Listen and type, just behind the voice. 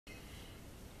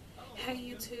Hey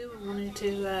YouTube, I wanted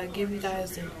to give you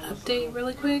guys an update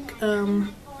really quick.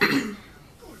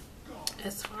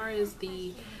 As far as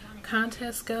the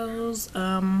contest goes,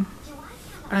 I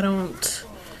don't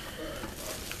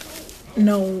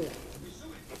know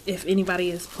if anybody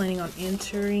is planning on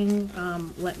entering.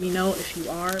 Let me know if you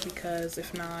are, because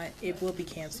if not, it will be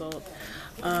canceled.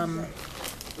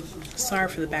 Sorry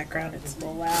for the background, it's a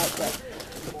little loud, but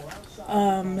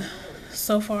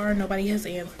so far nobody has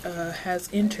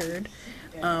entered.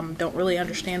 Don't really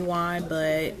understand why,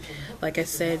 but like I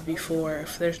said before,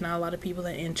 if there's not a lot of people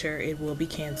that enter, it will be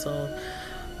canceled.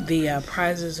 The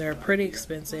prizes are pretty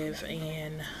expensive,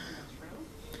 and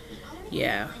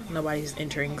yeah, nobody's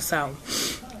entering. So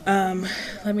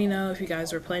let me know if you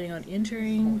guys are planning on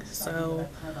entering, so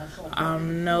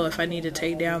know if I need to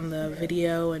take down the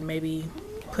video and maybe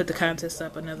put the contest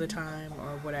up another time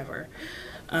or whatever.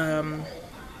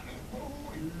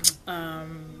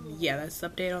 Yeah, that's the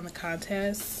update on the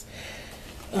contest.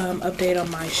 Update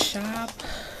on my shop.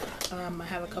 I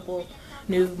have a couple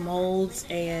new molds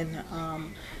and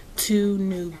 2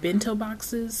 new bento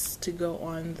boxes to go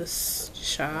on the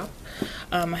shop.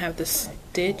 I have the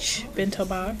Stitch bento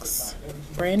box,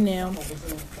 brand new.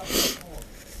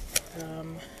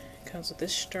 Comes with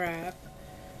this strap,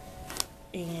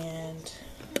 and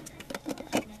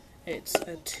it's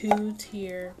a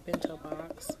 2-tier bento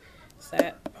box. It's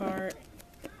that part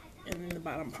and then the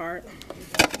bottom part,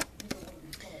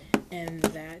 and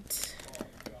that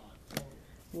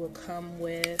will come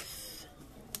with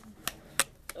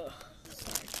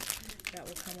that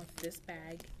will come with this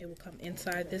bag. It will come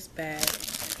inside this bag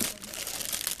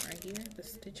right here, the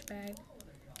stitch bag.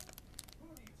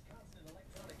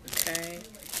 Okay,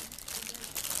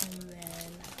 and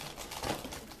then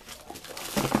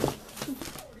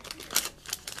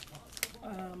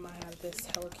I have this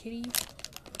Hello Kitty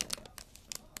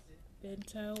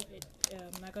bento.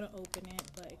 I'm not gonna open it,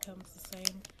 but it comes the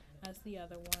same as the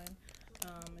other one.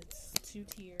 It's 2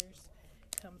 tiers.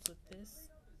 It comes with this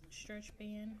stretch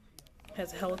band.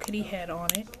 Has a Hello Kitty head on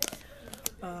it.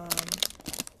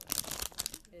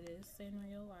 It is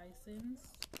Sanrio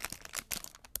licensed, as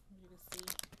you can see,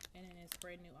 and it is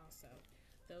brand new also.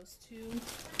 Those 2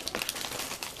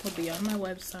 will be on my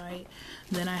website.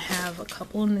 Then I have a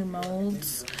couple of new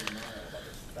molds.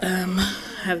 I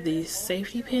have the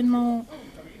safety pin mold.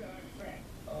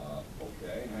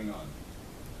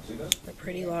 They're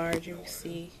pretty large, you can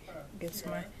see against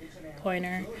my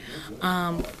pointer.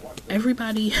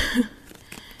 Everybody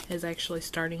is actually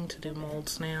starting to do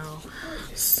molds now,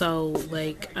 so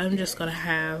like I'm just gonna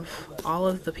have all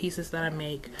of the pieces that I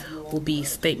make will be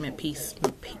statement pieces.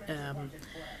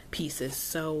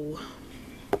 So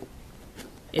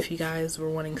if you guys were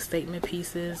wanting statement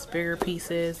pieces, bigger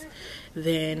pieces,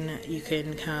 then you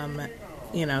can come,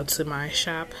 to my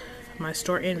shop, my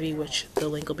store Envy, which the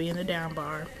link will be in the down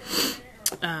bar,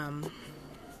 and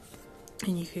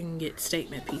you can get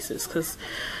statement pieces, because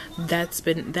that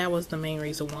was the main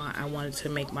reason why I wanted to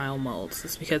make my own molds.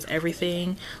 It's because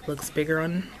everything looks bigger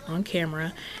on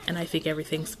camera, and I think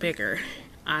everything's bigger.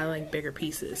 I like bigger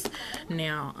pieces.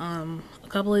 Now, a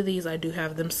couple of these I do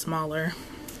have them smaller,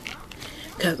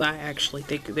 because I actually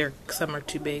think some are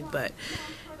too big, but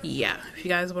yeah, if you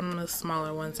guys want the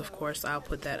smaller ones, of course I'll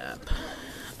put that up.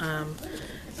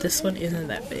 This one isn't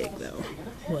that big though.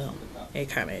 Well, it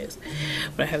kind of is.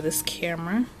 But I have this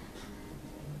camera.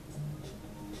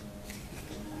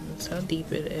 That's how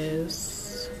deep it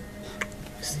is.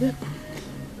 See it?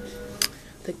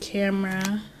 The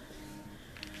camera.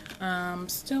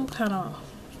 Still kind of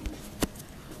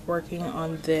working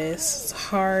on this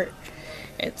heart.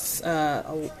 It's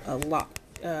a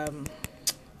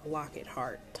locket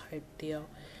heart type deal.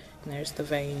 And there's the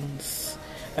veins.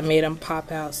 I made them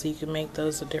pop out so you can make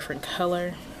those a different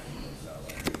color.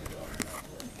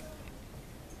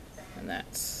 And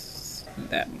that's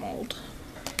that mold.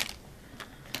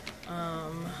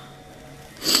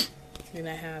 Then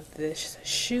I have this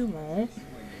shoe mold.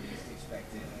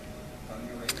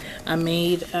 I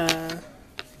made,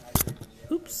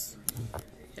 oops,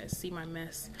 you guys see my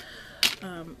mess.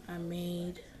 I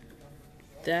made,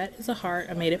 that is a heart.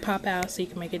 I made it pop out so you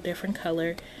can make a different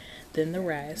color than the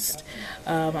rest.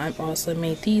 I've also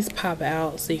made these pop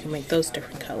out so you can make those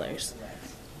different colors.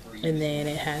 And then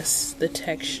it has the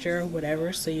texture,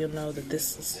 whatever, so you'll know that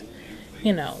this is,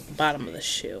 the bottom of the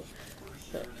shoe.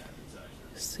 So,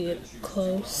 see it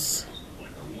close.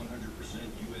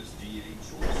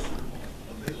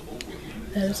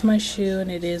 That is my shoe, and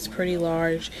it is pretty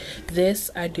large. This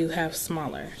I do have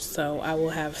smaller, so I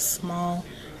will have small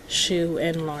shoe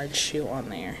and large shoe on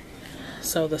there.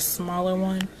 So the smaller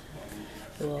one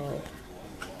will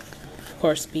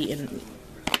course, be in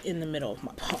the middle of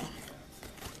my palm,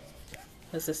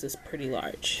 because this is pretty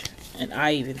large, and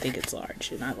I even think it's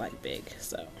large, and I like big.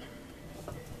 So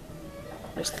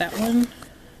there's that one,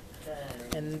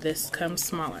 and this comes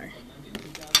smaller.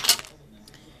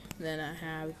 Then I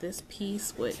have this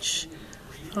piece, which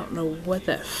I don't know what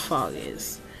that fog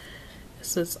is.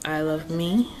 This is I Love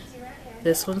Me.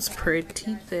 This one's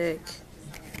pretty thick.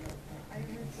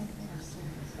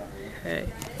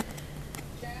 Okay.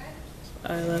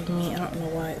 I Love Me. I don't know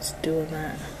why it's doing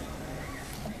that.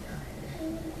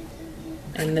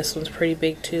 And this one's pretty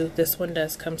big too. This one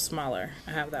does come smaller.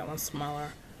 I have that one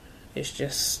smaller. It's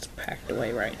just packed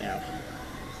away right now.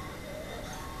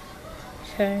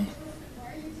 Okay.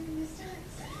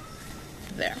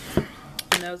 There.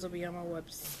 And those will be on my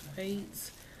website.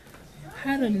 I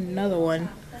had another one,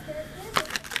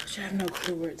 which I have no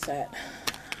clue where it's at.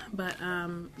 But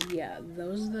yeah,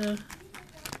 those are the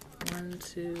 1,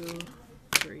 2,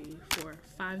 3, 4,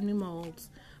 5 new molds.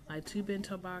 My 2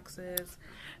 bento boxes.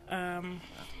 And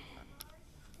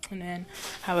then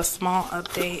have a small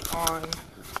update on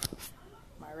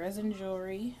my resin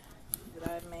jewelry that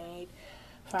I made.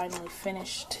 Finally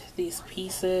finished these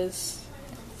pieces.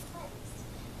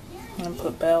 I'm gonna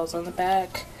put bells on the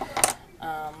back.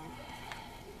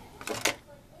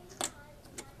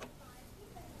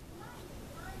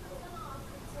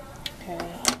 Okay.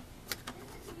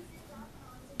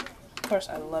 Of course,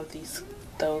 I love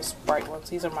those bright ones.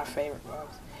 These are my favorite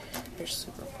ones. They're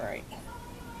super bright.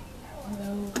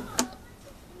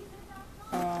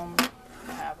 I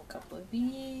have a couple of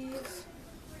these.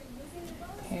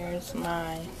 Here's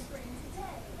my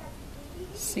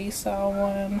seesaw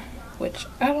one, which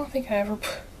I don't think I ever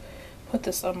put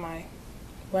this on my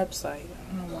website.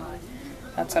 I don't know why.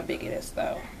 That's how big it is,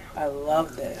 though. I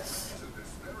love this.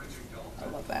 I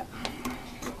love that.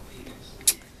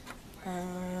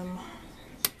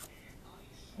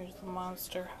 Here's the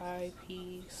Monster High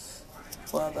piece.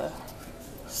 Well, the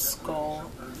skull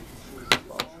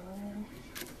bowl.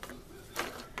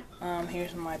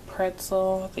 Here's my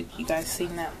pretzel. I think you guys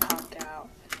seen that popped out.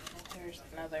 Here's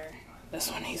another. This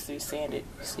one needs to be sanded.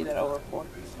 You see that overboard?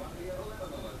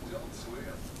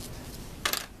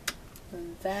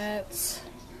 That's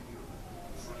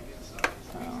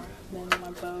then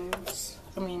my bows.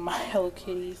 My Hello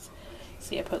Kitties.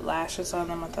 See, I put lashes on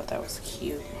them. I thought that was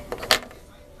cute.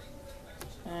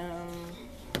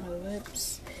 My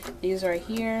lips. These right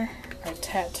here are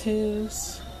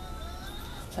tattoos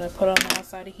that I put on the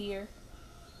outside of here.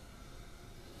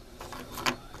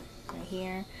 Right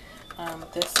here.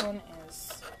 This one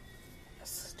is a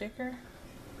sticker.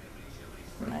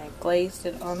 And I glazed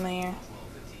it on there.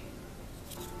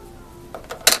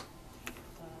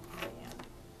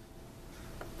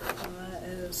 And that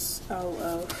is all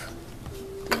of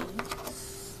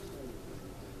these.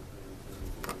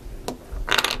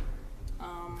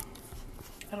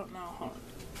 I don't know. Hold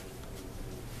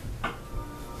on.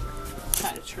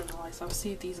 Try to turn the lights off.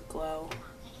 See if these glow.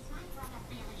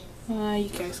 You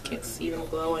guys can't see them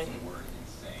glowing.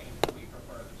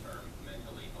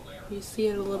 You see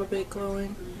it a little bit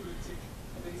glowing?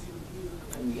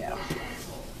 Yeah.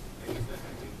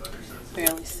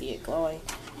 Barely see it glowing.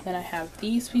 Then I have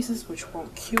these pieces, which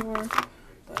won't cure,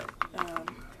 but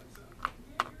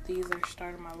these are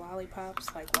starting my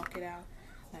lollipops, like Walk It Out,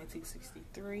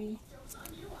 1963.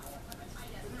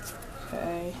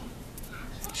 Okay.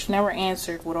 She never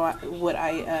answered I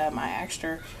asked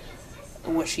her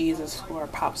what she uses for a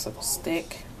popsicle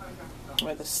stick,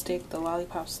 or the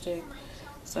lollipop stick.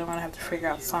 So I'm gonna have to figure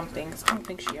out something, because I don't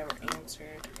think she ever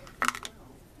answered.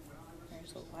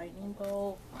 There's a lightning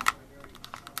bolt.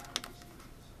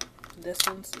 This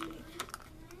one's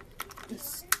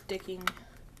sticking,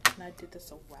 and I did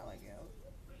this a while ago.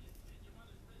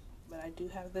 But I do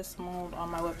have this mold on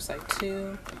my website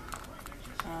too.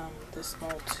 This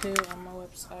mold too on my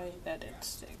website. That didn't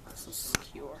stick. This is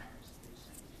secure.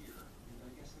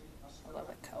 I love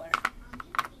that color.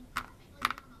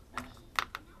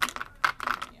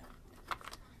 Yeah.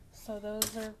 So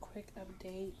those are quick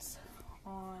updates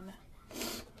on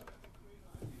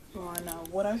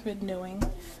what I've been doing.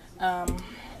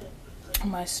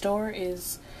 My store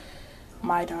is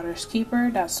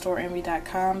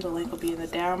mydaughter'skeeper.storeenvy.com. The link will be in the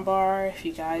down bar. If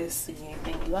you guys see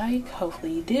anything you like,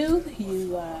 hopefully you do,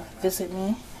 you visit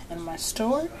me in my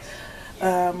store.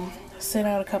 Sent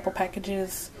out a couple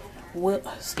packages.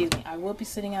 I will be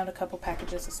sending out a couple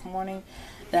packages this morning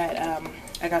that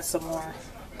I got some more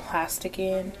plastic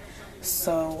in.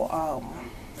 So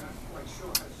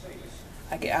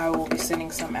I will be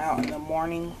sending some out in the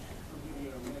morning.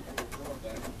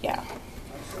 Yeah.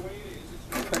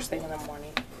 First thing in the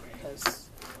morning, because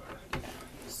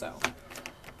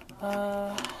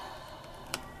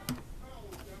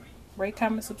Rate,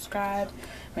 comment, subscribe.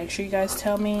 Make sure you guys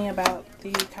tell me about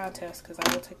the contest, because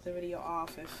I will take the video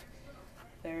off if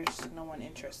there's no one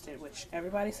interested, which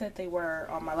everybody said they were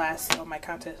on my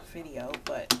contest video,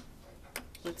 but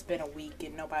it's been a week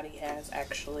and nobody has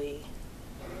actually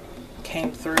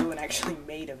came through and actually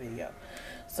made a video.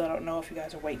 So I don't know if you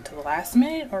guys are waiting till the last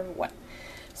minute or what.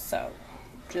 So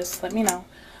just let me know.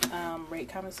 Rate,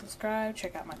 comment, subscribe.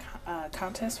 Check out my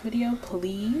contest video,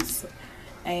 please.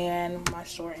 And my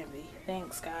store envy.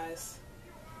 Thanks, guys.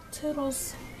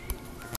 Toodles.